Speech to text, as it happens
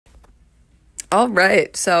All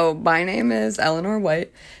right, so my name is Eleanor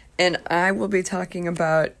White, and I will be talking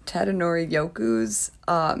about Tadanori Yokoo's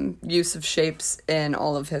use of shapes in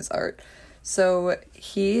all of his art. So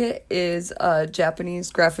he is a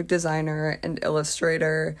Japanese graphic designer and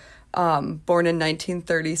illustrator, born in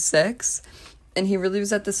 1936, and he really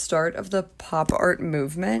was at the start of the pop art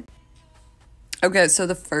movement. Okay, so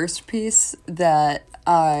the first piece that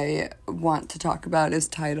I want to talk about is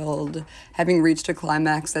titled Having Reached a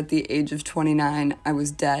Climax at the Age of 29, I Was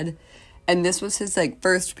Dead. And this was his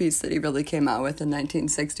first piece that he really came out with in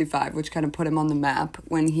 1965, which kind of put him on the map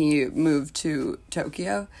when he moved to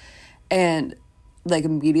Tokyo. And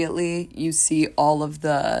immediately you see all of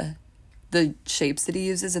the shapes that he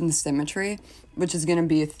uses and the symmetry, which is going to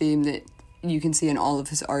be a theme that you can see in all of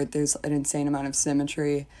his art. There's an insane amount of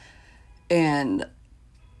symmetry and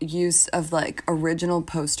use of original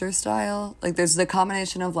poster style. There's the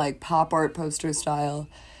combination of pop art poster style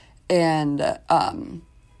and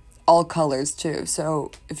all colors too.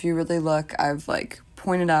 So if you really look, I've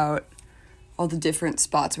pointed out all the different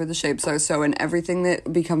spots where the shapes are. So in everything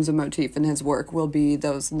that becomes a motif in his work will be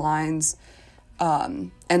those lines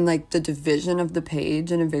and the division of the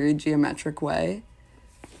page in a very geometric way.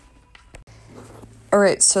 All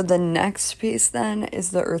right, so the next piece then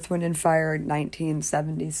is the Earth, Wind, and Fire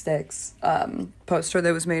 1976 poster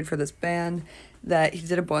that was made for this band that he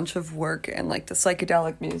did a bunch of work in the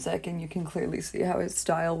psychedelic music, and you can clearly see how his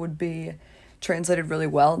style would be translated really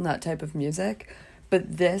well in that type of music.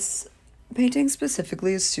 But this painting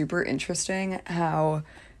specifically is super interesting, how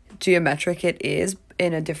geometric it is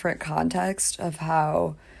in a different context of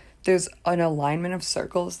how there's an alignment of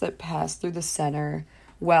circles that pass through the center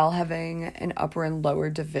while having an upper and lower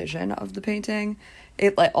division of the painting.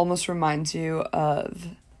 It almost reminds you of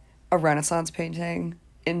a Renaissance painting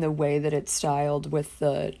in the way that it's styled, with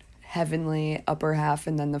the heavenly upper half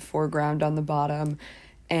and then the foreground on the bottom,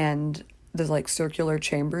 and the circular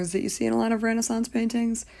chambers that you see in a lot of Renaissance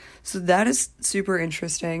paintings. So that is super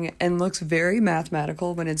interesting and looks very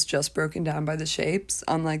mathematical when it's just broken down by the shapes,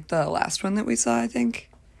 unlike the last one that we saw, I think.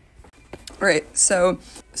 Right, so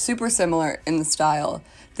super similar in the style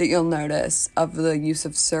that you'll notice of the use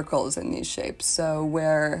of circles in these shapes. So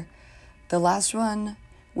where the last one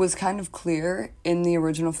was kind of clear in the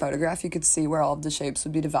original photograph, you could see where all of the shapes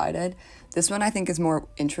would be divided. This one I think is more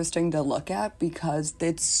interesting to look at because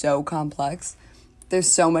it's so complex.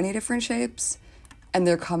 There's so many different shapes and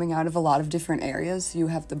they're coming out of a lot of different areas. You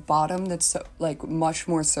have the bottom that's much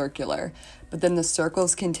more circular, but then the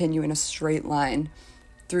circles continue in a straight line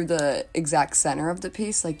through the exact center of the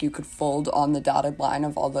piece. You could fold on the dotted line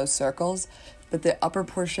of all those circles, but the upper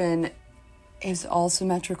portion is all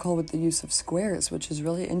symmetrical with the use of squares, which is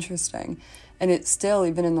really interesting. And it still,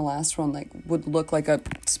 even in the last one, would look like a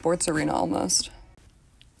sports arena almost.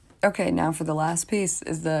 Okay, now for the last piece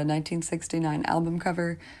is the 1969 album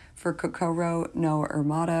cover for Kokoro no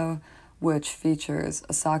Ermato, which features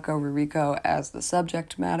Asako Ririko as the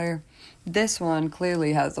subject matter. This one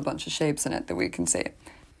clearly has a bunch of shapes in it that we can see.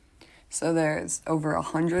 So there's over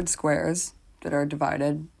 100 squares that are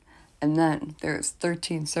divided, and then there's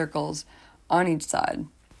 13 circles on each side.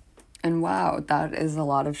 And wow, that is a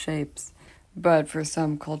lot of shapes. But for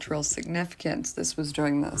some cultural significance, this was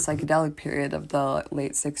during the psychedelic period of the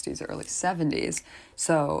late 60s, early 70s.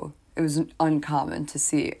 So it was uncommon to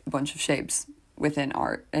see a bunch of shapes within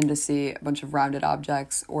art and to see a bunch of rounded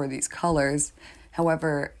objects or these colors.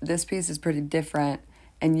 However, this piece is pretty different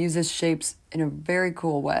and uses shapes in a very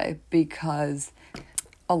cool way because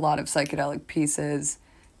a lot of psychedelic pieces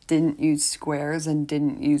didn't use squares and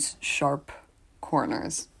didn't use sharp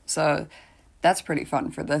corners. So that's pretty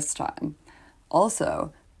fun for this time.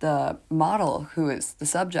 Also, the model, who is the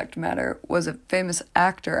subject matter, was a famous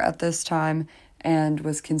actor at this time and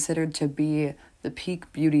was considered to be the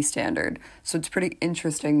peak beauty standard. So it's pretty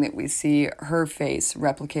interesting that we see her face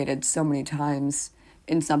replicated so many times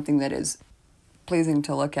in something that is pleasing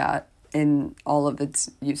to look at in all of its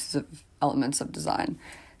uses of elements of design.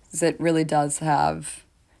 It really does have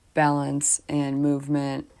balance and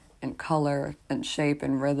movement and color and shape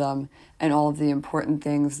and rhythm and all of the important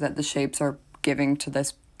things that the shapes are giving to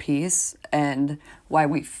this piece and why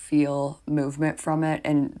we feel movement from it.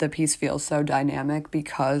 And the piece feels so dynamic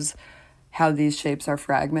because how these shapes are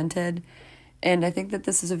fragmented. And I think that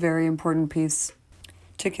this is a very important piece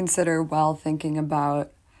to consider while thinking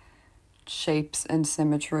about shapes and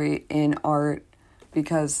symmetry in art,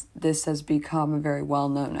 because this has become a very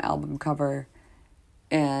well-known album cover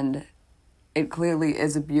and it clearly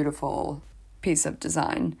is a beautiful piece of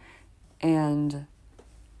design. And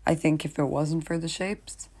I think if it wasn't for the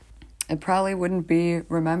shapes, it probably wouldn't be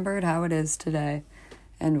remembered how it is today.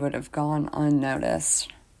 and would have gone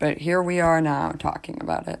unnoticed. But here we are now talking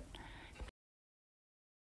about it.